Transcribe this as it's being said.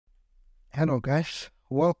Hello guys,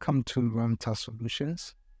 welcome to Ramta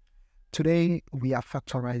Solutions. Today we are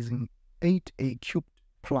factorizing 8a cubed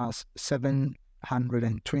plus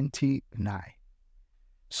 729.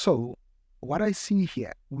 So what I see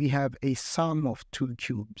here, we have a sum of two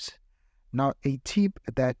cubes. Now a tip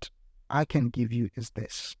that I can give you is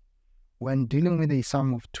this. When dealing with a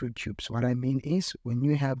sum of two cubes, what I mean is when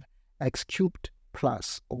you have x cubed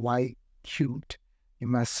plus y cubed, you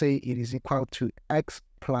must say it is equal to x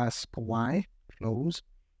plus y close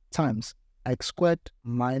times x squared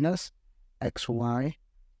minus xy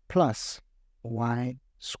plus y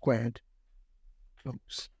squared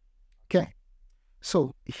close. Okay,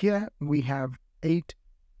 so here we have 8a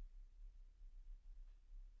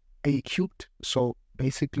cubed. So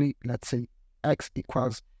basically, let's say x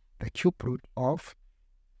equals the cube root of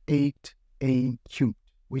 8a cubed,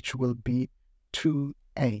 which will be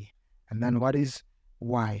 2a. And then what is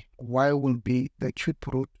y? Y will be the cube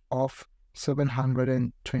root of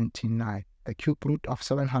 729. The cube root of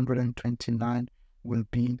 729 will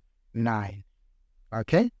be 9.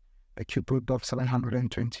 Okay? The cube root of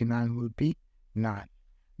 729 will be 9.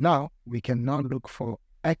 Now, we can now look for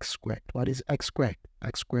x squared. What is x squared?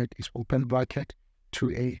 X squared is open bracket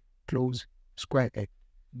 2a close square egg.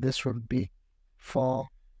 This will be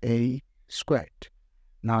 4a squared.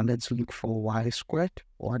 Now let's look for y squared.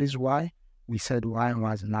 What is y? We said y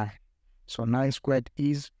was 9. So 9 squared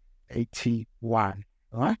is 81.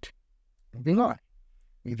 Right? Moving on.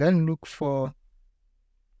 We then look for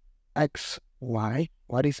xy.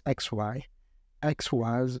 What is xy? X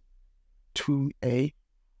was 2a,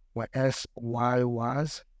 whereas y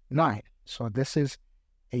was 9. So this is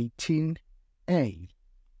 18a.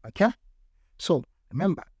 Okay? So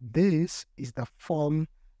remember, this is the form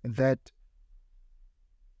that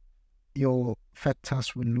your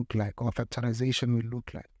factors will look like, or factorization will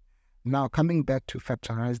look like. Now, coming back to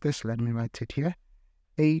factorize this, let me write it here.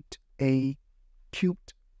 8a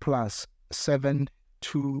cubed plus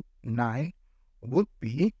 729 would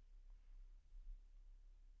be,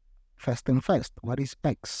 first thing first, what is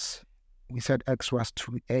x? We said x was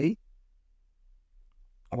 2a.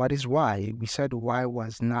 What is y? We said y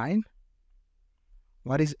was 9.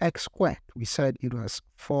 What is x squared? We said it was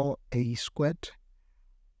 4a squared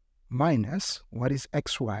minus, what is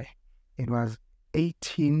xy? It was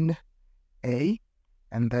 18a.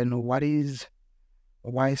 And then what is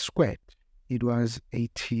y squared? It was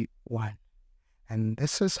 81. And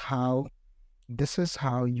this is how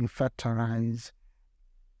you factorize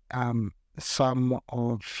sum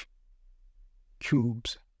of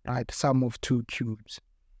cubes, right? Sum of two cubes.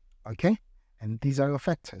 Okay? And these are your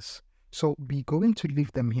factors. So we're going to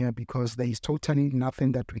leave them here because there is totally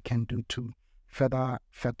nothing that we can do to further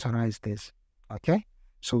factorize this. Okay?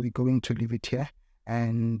 So we're going to leave it here.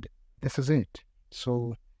 And this is it.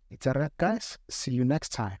 So it's a wrap, guys. See you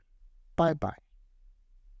next time. Bye-bye.